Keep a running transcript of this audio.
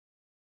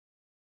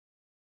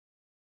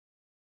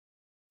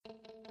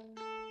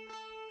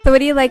So what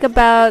do you like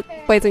about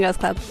Boys and Girls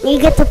Club? You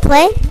get to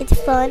play. It's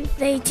fun.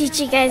 They teach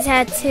you guys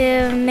how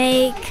to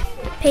make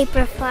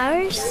paper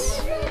flowers.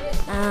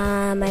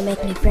 I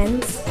make new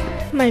friends.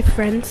 My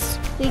friends.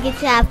 We get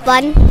to have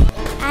fun.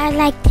 I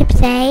like to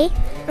play.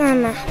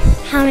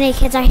 How many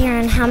kids are here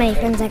and how many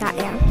friends I got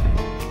here.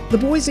 The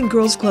Boys and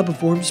Girls Club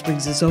of Warm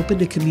Springs is open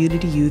to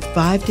community youth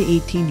 5 to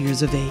 18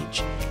 years of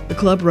age. The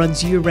club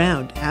runs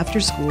year-round,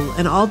 after school,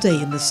 and all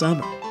day in the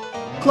summer.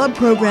 Club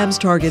programs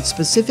target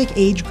specific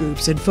age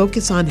groups and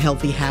focus on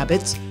healthy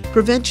habits,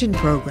 prevention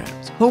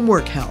programs,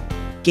 homework help,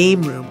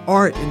 game room,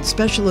 art, and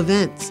special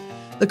events.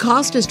 The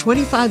cost is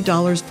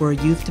 $25 for a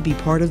youth to be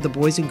part of the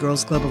Boys and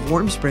Girls Club of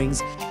Warm Springs,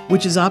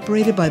 which is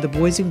operated by the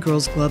Boys and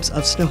Girls Clubs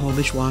of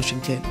Snohomish,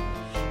 Washington.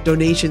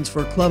 Donations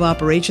for club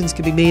operations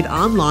can be made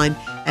online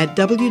at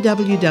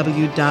www.bgcsc.org.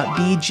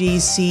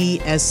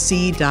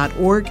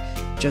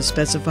 Just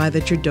specify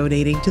that you're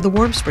donating to the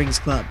Warm Springs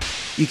Club.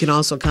 You can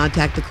also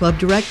contact the club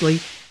directly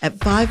at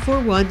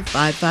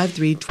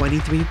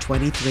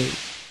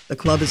 541-553-2323. The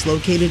club is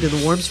located in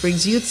the Warm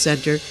Springs Youth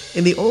Center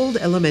in the old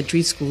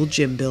elementary school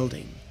gym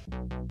building.